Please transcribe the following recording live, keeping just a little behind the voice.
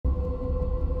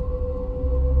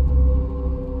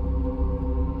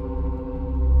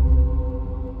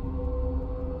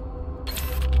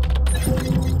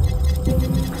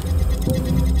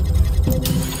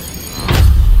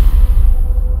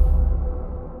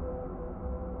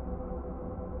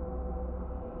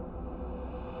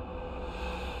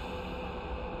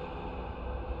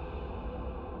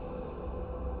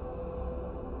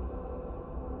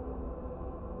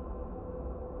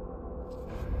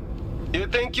You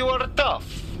think you are tough,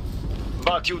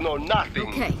 but you know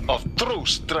nothing of true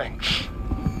strength.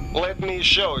 Let me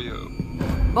show you.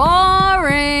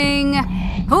 Boring!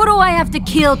 Who do I have to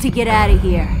kill to get out of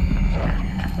here?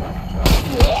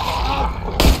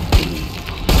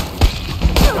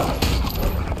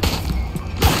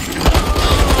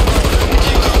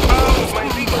 My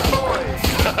little boy.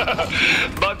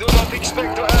 But do not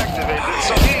expect to activate it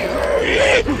so here.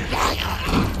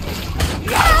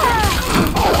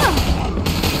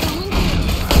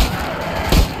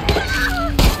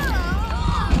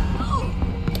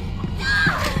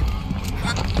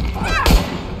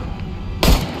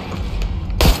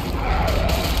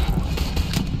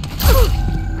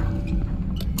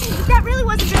 That really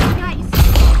wasn't very nice.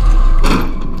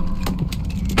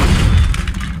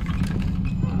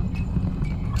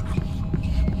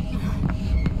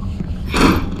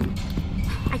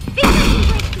 I think I can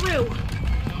break through.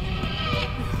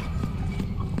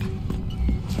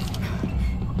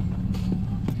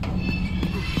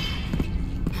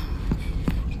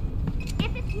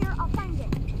 If it's here, I'll find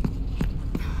it.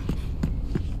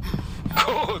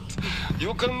 Good.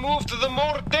 You can move to the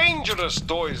more dangerous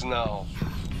toys now.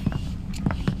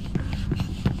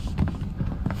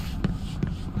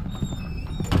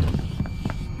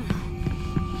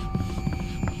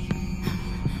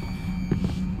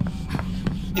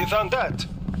 You found that?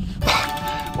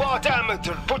 What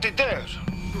amateur put it there?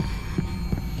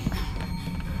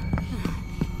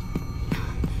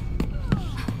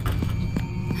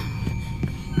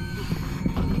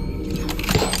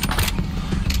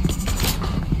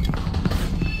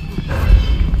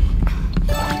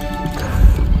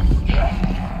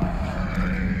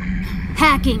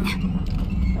 Hacking.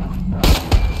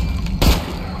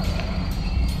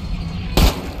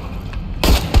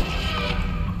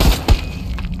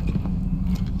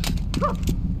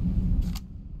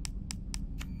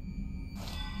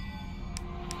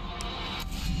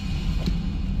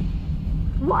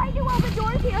 Why do all the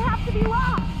doors here have to be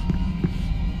locked?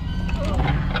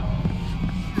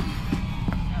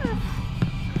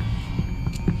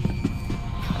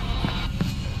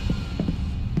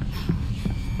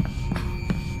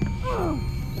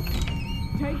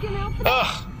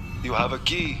 Ah, you have a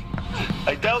key.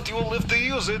 I doubt you will live to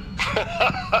use it.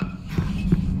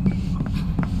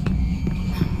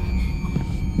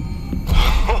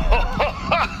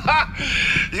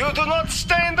 You do not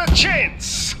stand a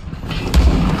chance.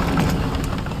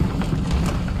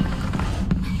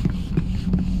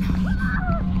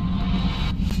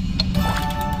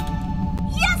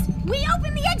 Yes! We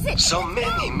opened the exit! So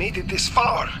many made it this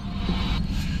far.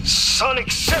 It's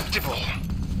unacceptable.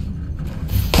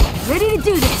 Ready to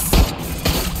do this.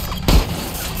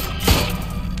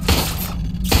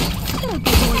 I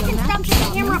can stop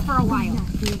the camera for a while.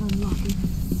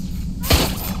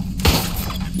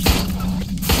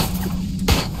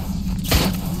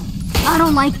 I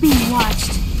don't like being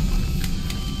watched.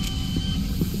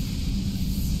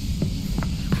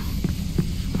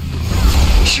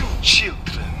 You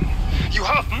children, you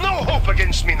have no hope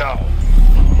against me now.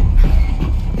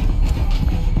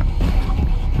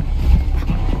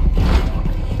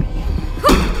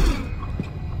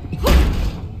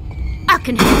 I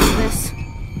can handle this.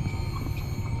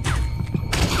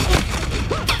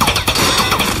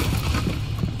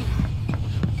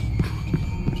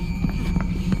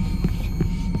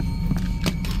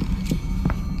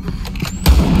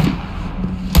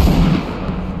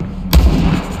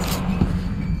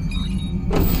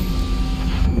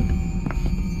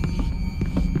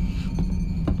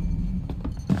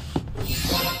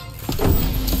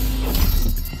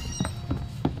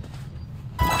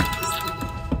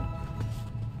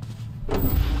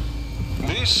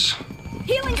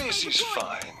 This is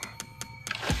fine.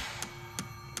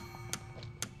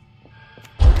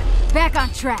 Back on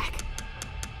track.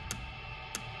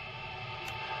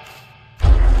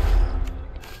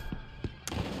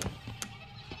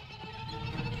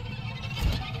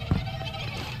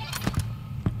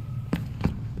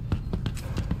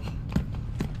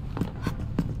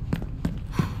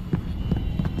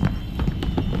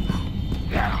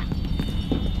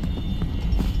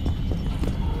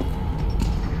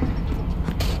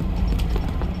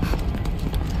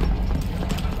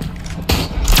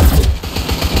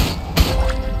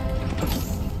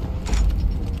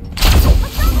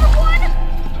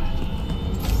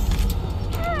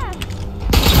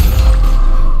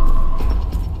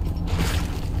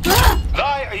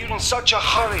 Such a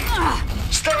hurry.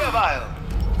 Stay a while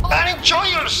and enjoy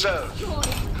yourself.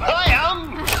 I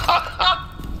am.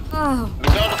 The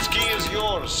guard's key is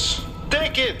yours.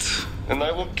 Take it, and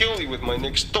I will kill you with my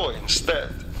next toy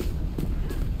instead.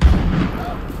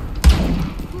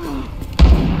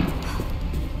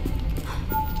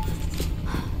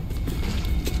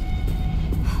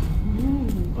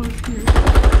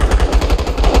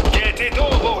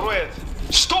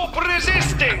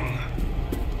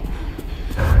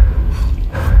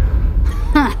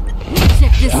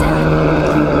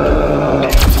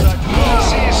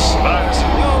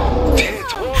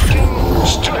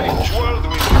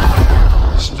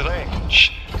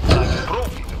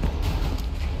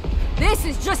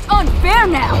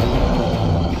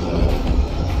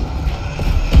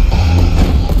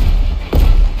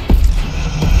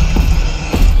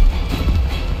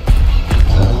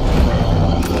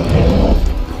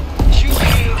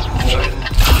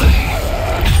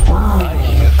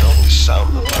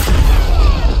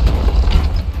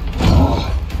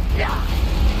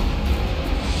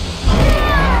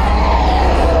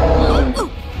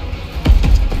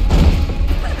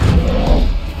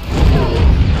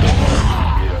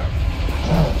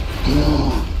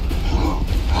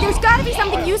 be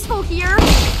something useful here.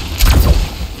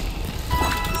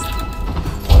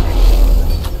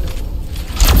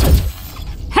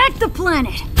 Heck the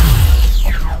planet!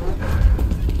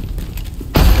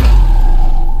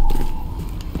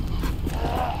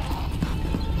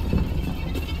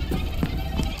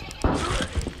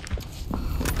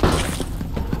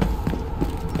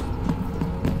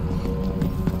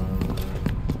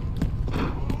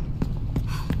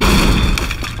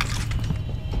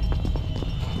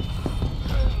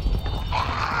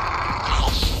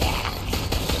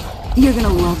 You're gonna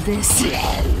love this.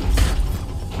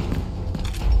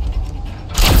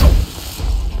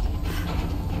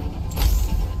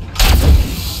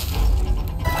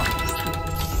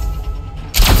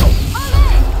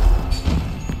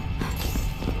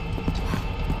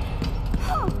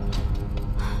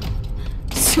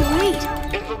 Sweet!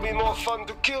 It will be more fun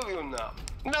to kill you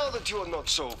now that you are not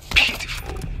so pitiful.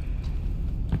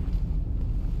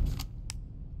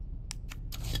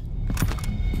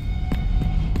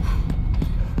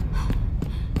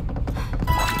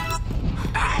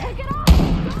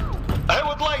 I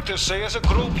would like to say as a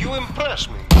group you impress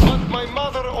me, but my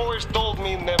mother always told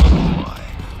me never to lie.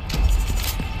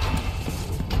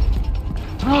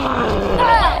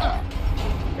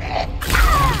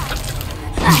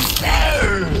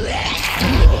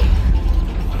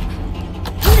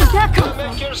 Where did that come from?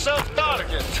 Make yourself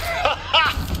target.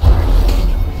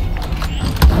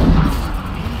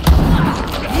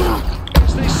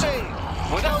 As they say,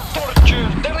 without torture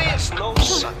there is no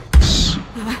science.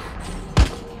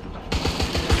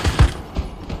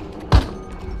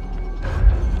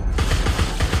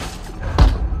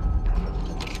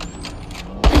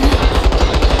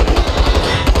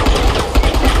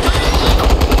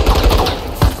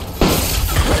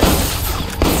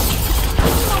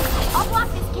 I'll block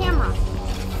this camera.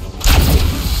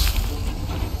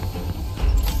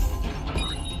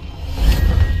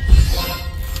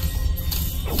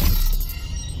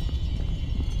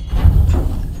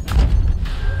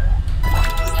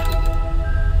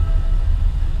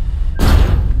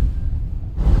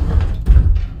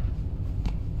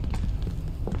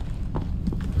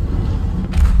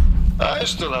 I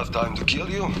still have time to kill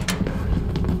you.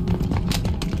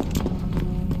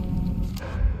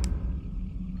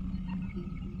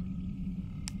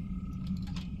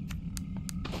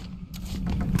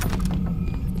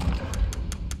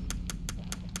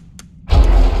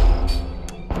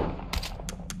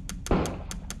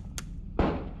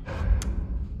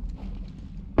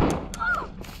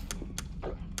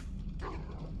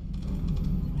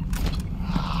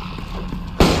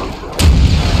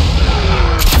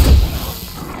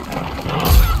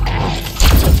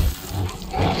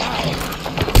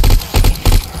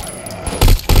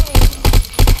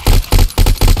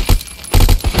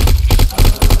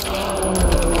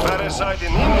 Parasite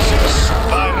in insects,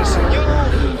 virus in you,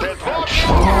 dead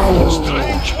walking,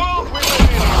 strange world we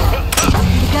live in.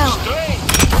 Go. Strange,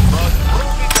 but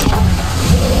probably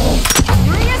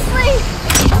Seriously?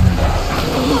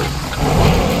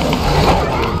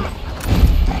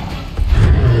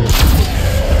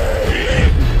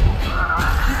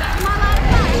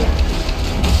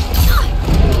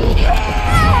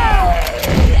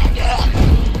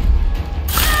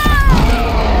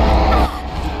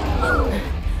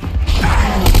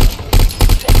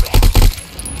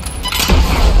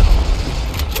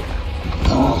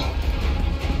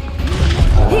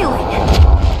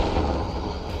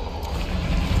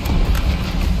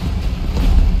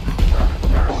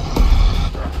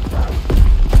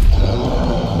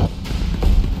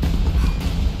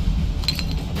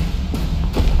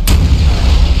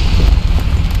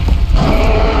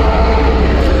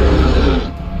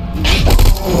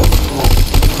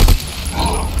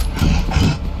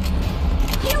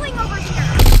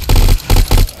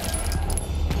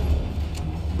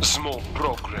 Small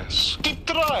progress. Keep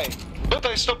trying. But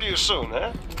I stop you soon,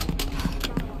 eh?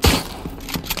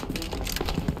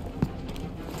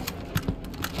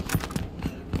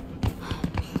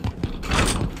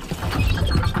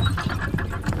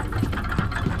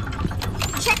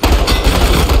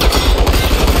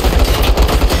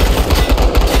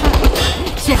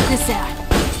 Check this out.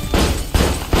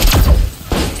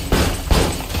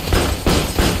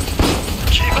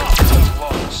 Keep up those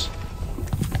walls.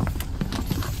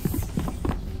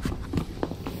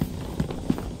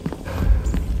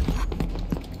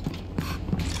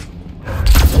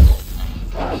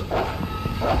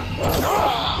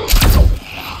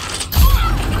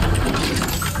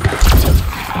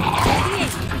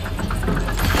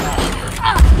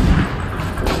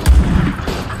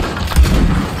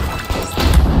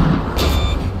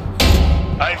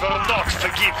 I will not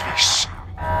forgive this.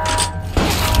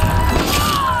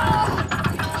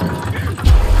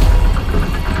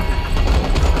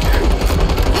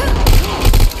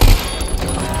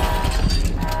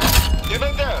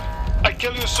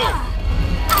 soon. I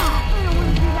don't want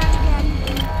to do that again.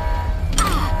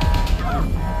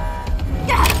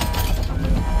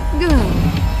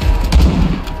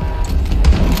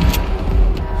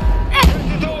 Get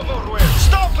it over with.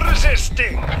 Stop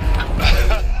resisting.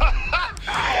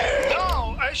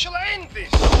 Now I shall end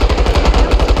this.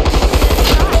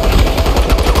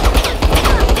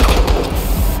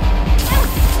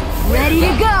 Ready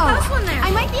to go! Close one there. I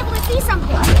might be able to see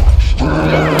something.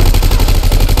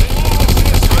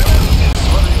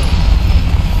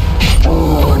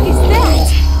 What is that?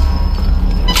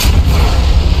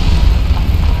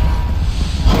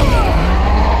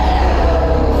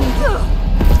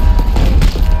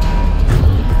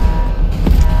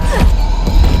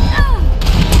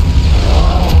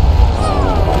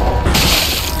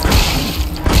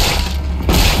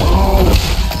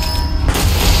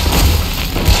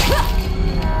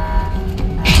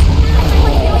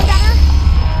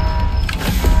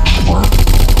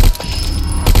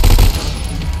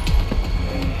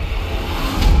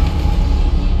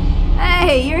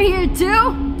 Hey, you're here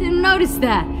too? Didn't notice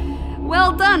that.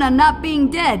 Well done on not being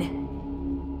dead.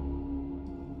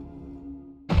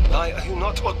 Are you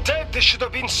not all dead? This should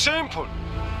have been simple.